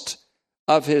most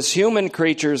of his human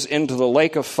creatures into the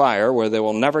lake of fire where they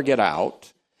will never get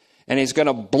out. And he's going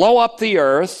to blow up the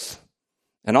earth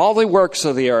and all the works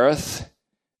of the earth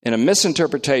in a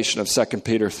misinterpretation of 2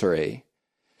 Peter 3.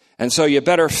 And so you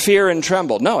better fear and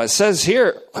tremble. No, it says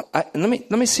here, let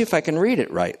me see if I can read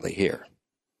it rightly here.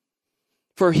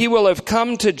 For he will have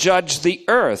come to judge the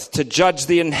earth, to judge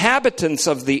the inhabitants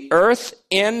of the earth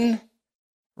in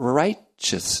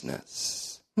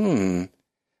righteousness.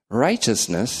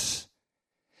 Righteousness.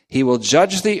 He will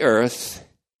judge the earth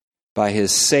by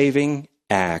his saving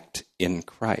act in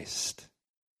Christ.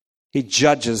 He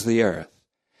judges the earth.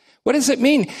 What does it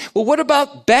mean? Well, what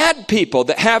about bad people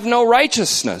that have no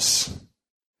righteousness?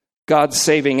 God's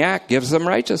saving act gives them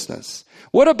righteousness.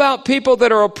 What about people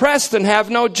that are oppressed and have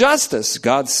no justice?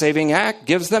 God's saving act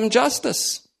gives them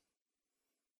justice.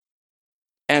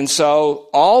 And so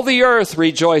all the earth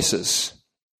rejoices.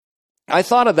 I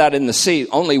thought of that in the sea.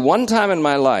 Only one time in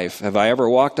my life have I ever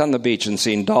walked on the beach and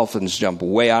seen dolphins jump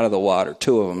way out of the water,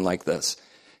 two of them like this,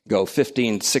 go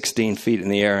 15, 16 feet in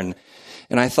the air. And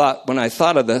I thought, when I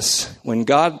thought of this, when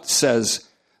God says,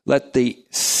 let the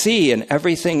sea and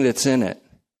everything that's in it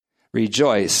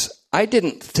rejoice, I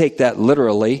didn't take that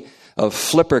literally of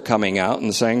Flipper coming out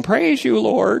and saying, praise you,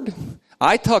 Lord.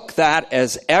 I took that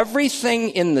as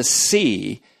everything in the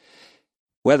sea,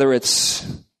 whether it's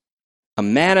a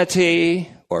manatee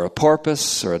or a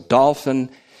porpoise or a dolphin,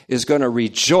 is going to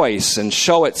rejoice and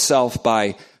show itself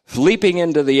by leaping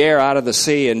into the air out of the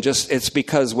sea. And it's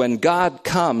because when God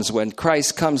comes, when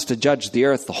Christ comes to judge the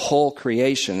earth, the whole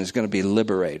creation is going to be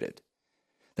liberated.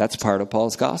 That's part of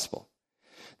Paul's gospel.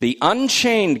 The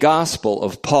unchained gospel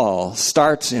of Paul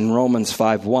starts in Romans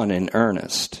 5:1 in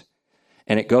earnest,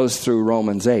 and it goes through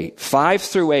Romans 8. 5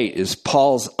 through 8 is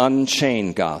Paul's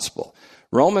unchained gospel.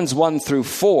 Romans 1 through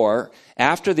 4,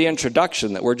 after the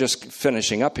introduction that we're just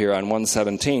finishing up here on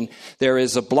 117, there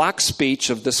is a block speech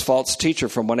of this false teacher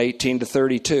from 118 to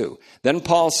 32. Then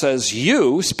Paul says,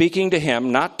 you, speaking to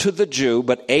him, not to the Jew,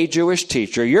 but a Jewish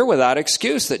teacher, you're without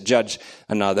excuse that judge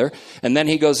another. And then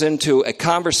he goes into a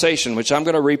conversation, which I'm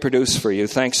going to reproduce for you.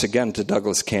 Thanks again to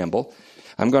Douglas Campbell.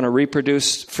 I'm going to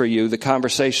reproduce for you the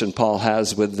conversation Paul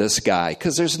has with this guy,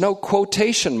 because there's no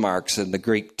quotation marks in the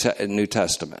Greek New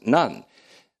Testament, none.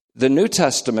 The New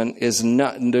Testament is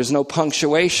not, there's no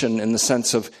punctuation in the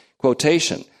sense of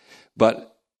quotation.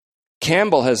 But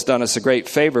Campbell has done us a great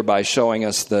favor by showing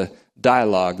us the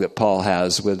dialogue that Paul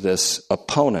has with this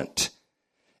opponent.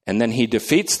 And then he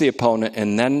defeats the opponent,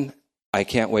 and then I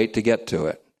can't wait to get to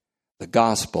it. The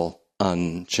gospel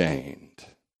unchained.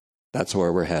 That's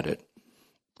where we're headed.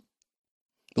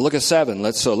 But look at 7.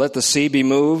 Let the sea be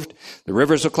moved. The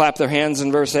rivers will clap their hands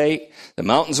in verse 8. The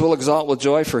mountains will exult with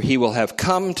joy, for he will have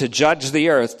come to judge the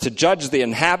earth, to judge the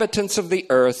inhabitants of the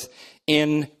earth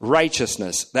in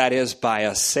righteousness. That is, by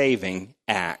a saving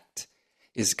act.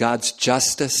 Is God's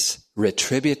justice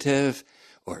retributive,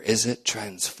 or is it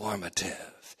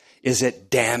transformative? Is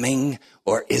it damning,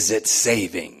 or is it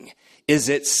saving? Is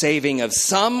it saving of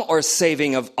some, or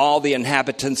saving of all the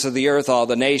inhabitants of the earth, all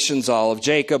the nations, all of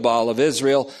Jacob, all of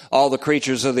Israel, all the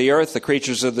creatures of the earth, the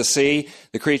creatures of the sea,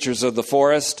 the creatures of the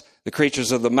forest, the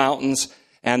creatures of the mountains,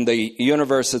 and the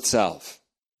universe itself?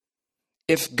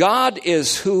 If God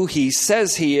is who he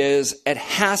says he is, it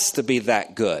has to be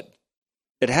that good.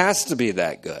 It has to be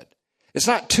that good. It's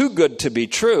not too good to be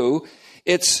true.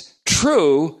 It's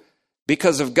true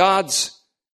because of God's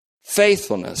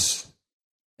faithfulness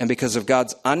and because of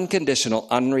God's unconditional,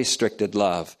 unrestricted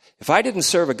love. If I didn't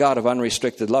serve a God of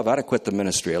unrestricted love, I'd have quit the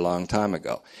ministry a long time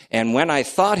ago. And when I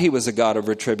thought he was a God of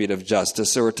retributive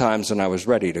justice, there were times when I was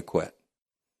ready to quit.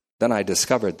 Then I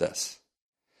discovered this.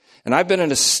 And I've been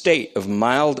in a state of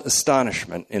mild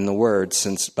astonishment in the Word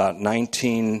since about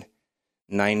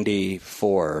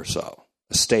 1994 or so.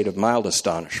 A state of mild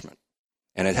astonishment.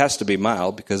 And it has to be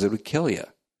mild because it would kill you.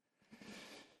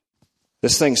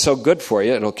 This thing's so good for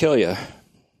you, it'll kill you.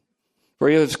 For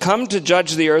you have come to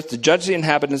judge the earth, to judge the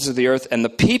inhabitants of the earth, and the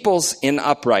peoples in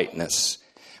uprightness.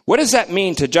 What does that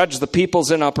mean, to judge the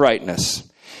peoples in uprightness?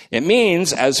 It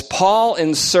means, as Paul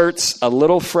inserts a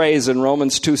little phrase in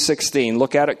Romans 2:16,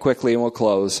 look at it quickly and we'll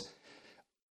close.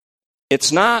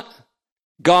 It's not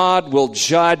God will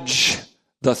judge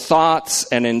the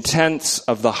thoughts and intents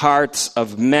of the hearts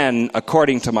of men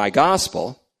according to my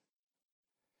gospel.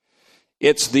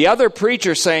 It's the other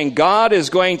preacher saying God is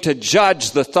going to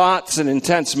judge the thoughts and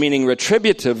intents, meaning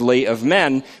retributively, of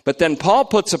men. But then Paul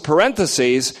puts a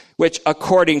parenthesis, which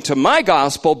according to my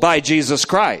gospel, by Jesus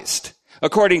Christ.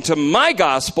 According to my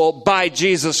gospel, by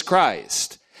Jesus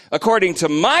Christ. According to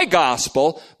my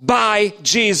gospel, by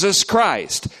Jesus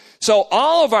Christ. So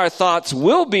all of our thoughts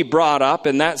will be brought up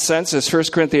in that sense, as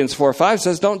 1 Corinthians 4:5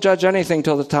 says, don't judge anything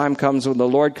till the time comes when the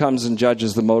Lord comes and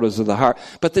judges the motives of the heart.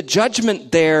 But the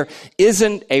judgment there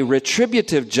isn't a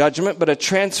retributive judgment, but a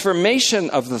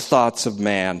transformation of the thoughts of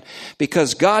man.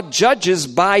 Because God judges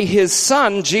by his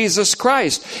Son, Jesus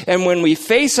Christ. And when we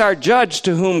face our judge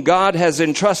to whom God has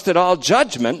entrusted all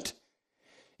judgment,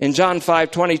 in John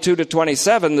 5:22 to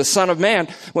 27, the Son of Man,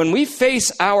 when we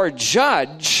face our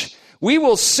judge, we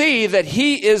will see that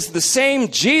he is the same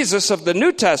Jesus of the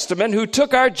New Testament who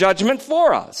took our judgment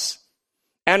for us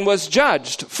and was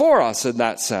judged for us in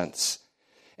that sense.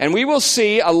 And we will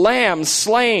see a lamb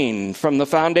slain from the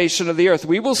foundation of the earth.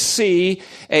 We will see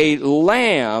a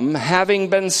lamb having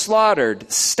been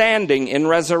slaughtered, standing in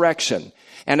resurrection.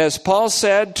 And as Paul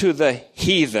said to the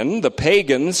heathen, the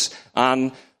pagans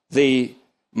on the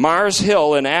Mars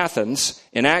Hill in Athens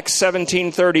in Acts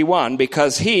 17:31,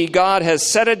 because he, God, has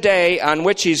set a day on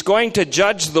which he's going to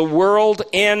judge the world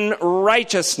in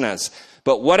righteousness.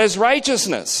 But what is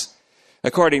righteousness?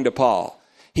 According to Paul,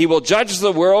 he will judge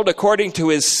the world according to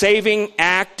his saving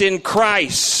act in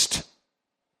Christ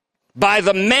by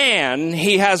the man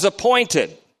he has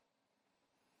appointed,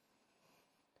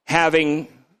 having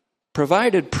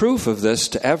provided proof of this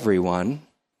to everyone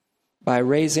by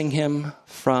raising him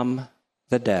from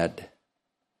the dead.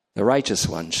 The righteous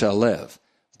one shall live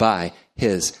by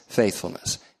his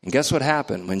faithfulness. And guess what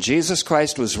happened? When Jesus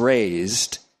Christ was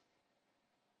raised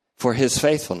for his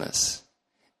faithfulness,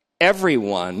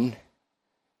 everyone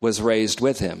was raised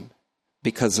with him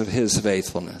because of his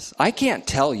faithfulness. I can't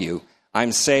tell you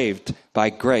I'm saved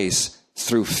by grace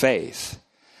through faith.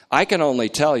 I can only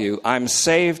tell you I'm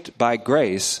saved by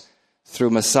grace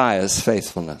through Messiah's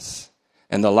faithfulness.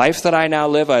 And the life that I now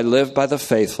live, I live by the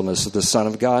faithfulness of the Son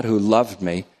of God who loved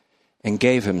me and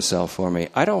gave himself for me.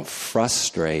 I don't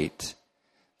frustrate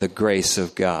the grace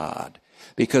of God.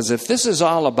 Because if this is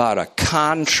all about a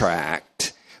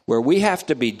contract where we have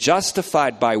to be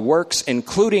justified by works,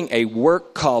 including a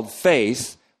work called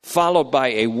faith, followed by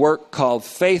a work called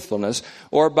faithfulness,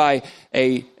 or by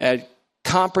a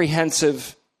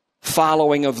comprehensive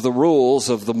following of the rules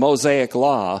of the Mosaic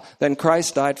law, then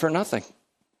Christ died for nothing.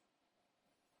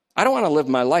 I don't want to live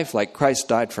my life like Christ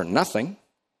died for nothing.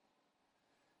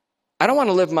 I don't want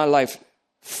to live my life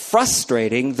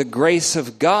frustrating the grace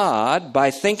of God by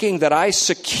thinking that I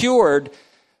secured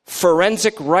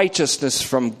forensic righteousness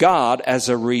from God as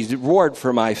a reward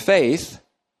for my faith.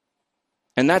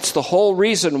 And that's the whole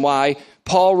reason why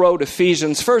Paul wrote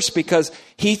Ephesians first, because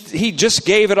he just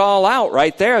gave it all out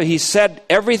right there. He said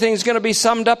everything's going to be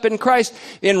summed up in Christ.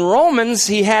 In Romans,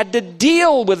 he had to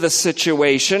deal with a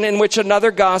situation in which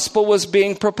another gospel was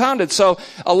being propounded. So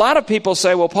a lot of people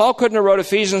say, well, Paul couldn't have wrote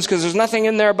Ephesians because there's nothing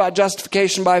in there about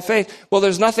justification by faith. Well,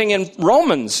 there's nothing in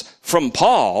Romans from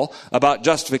Paul about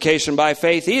justification by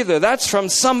faith either. That's from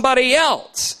somebody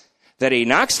else that he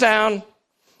knocks down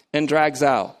and drags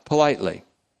out politely.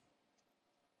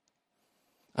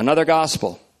 Another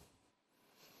gospel.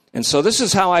 And so this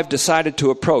is how I've decided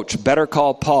to approach Better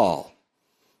Call Paul.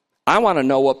 I want to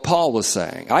know what Paul was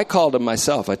saying. I called him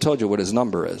myself. I told you what his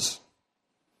number is.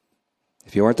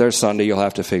 If you weren't there Sunday, you'll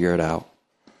have to figure it out.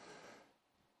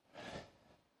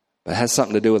 But it has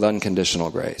something to do with unconditional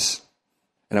grace.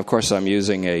 And of course, I'm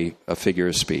using a figure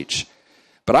of speech.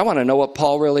 But I want to know what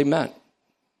Paul really meant.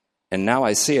 And now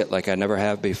I see it like I never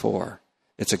have before.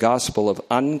 It's a gospel of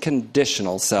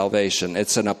unconditional salvation.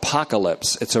 It's an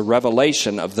apocalypse. It's a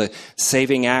revelation of the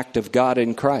saving act of God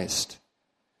in Christ.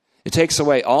 It takes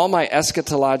away all my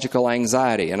eschatological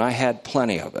anxiety, and I had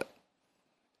plenty of it.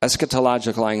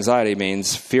 Eschatological anxiety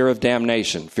means fear of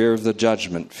damnation, fear of the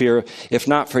judgment, fear, if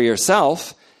not for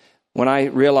yourself. When I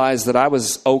realized that I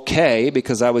was okay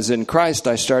because I was in Christ,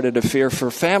 I started to fear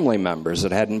for family members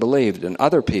that hadn't believed and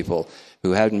other people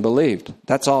who hadn't believed.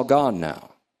 That's all gone now.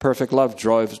 Perfect love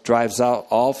drives out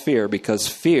all fear, because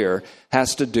fear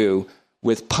has to do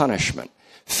with punishment.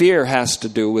 Fear has to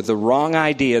do with the wrong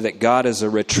idea that God is a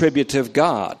retributive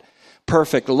God.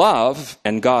 Perfect love,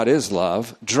 and God is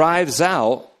love, drives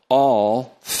out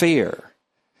all fear,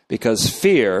 because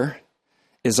fear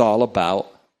is all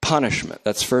about punishment.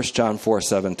 That's 1 John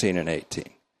 4:17 and 18.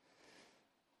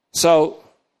 So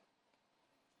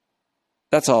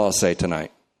that's all I'll say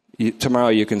tonight. Tomorrow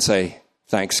you can say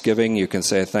Thanksgiving. You can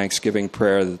say a Thanksgiving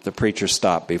prayer that the preacher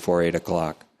stopped before 8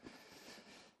 o'clock.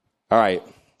 All right,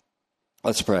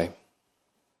 let's pray.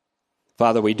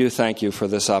 Father, we do thank you for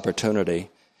this opportunity.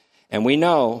 And we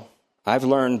know, I've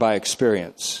learned by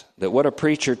experience, that what a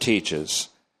preacher teaches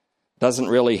doesn't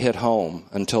really hit home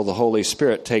until the Holy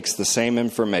Spirit takes the same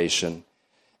information,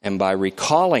 and by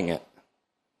recalling it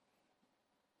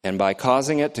and by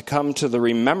causing it to come to the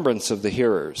remembrance of the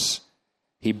hearers,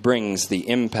 he brings the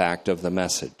impact of the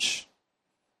message.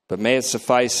 But may it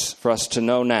suffice for us to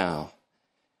know now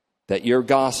that your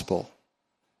gospel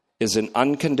is an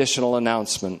unconditional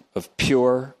announcement of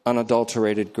pure,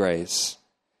 unadulterated grace.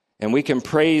 And we can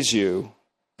praise you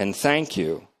and thank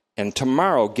you, and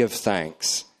tomorrow give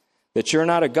thanks that you're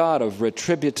not a God of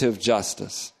retributive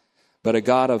justice, but a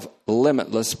God of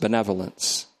limitless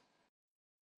benevolence.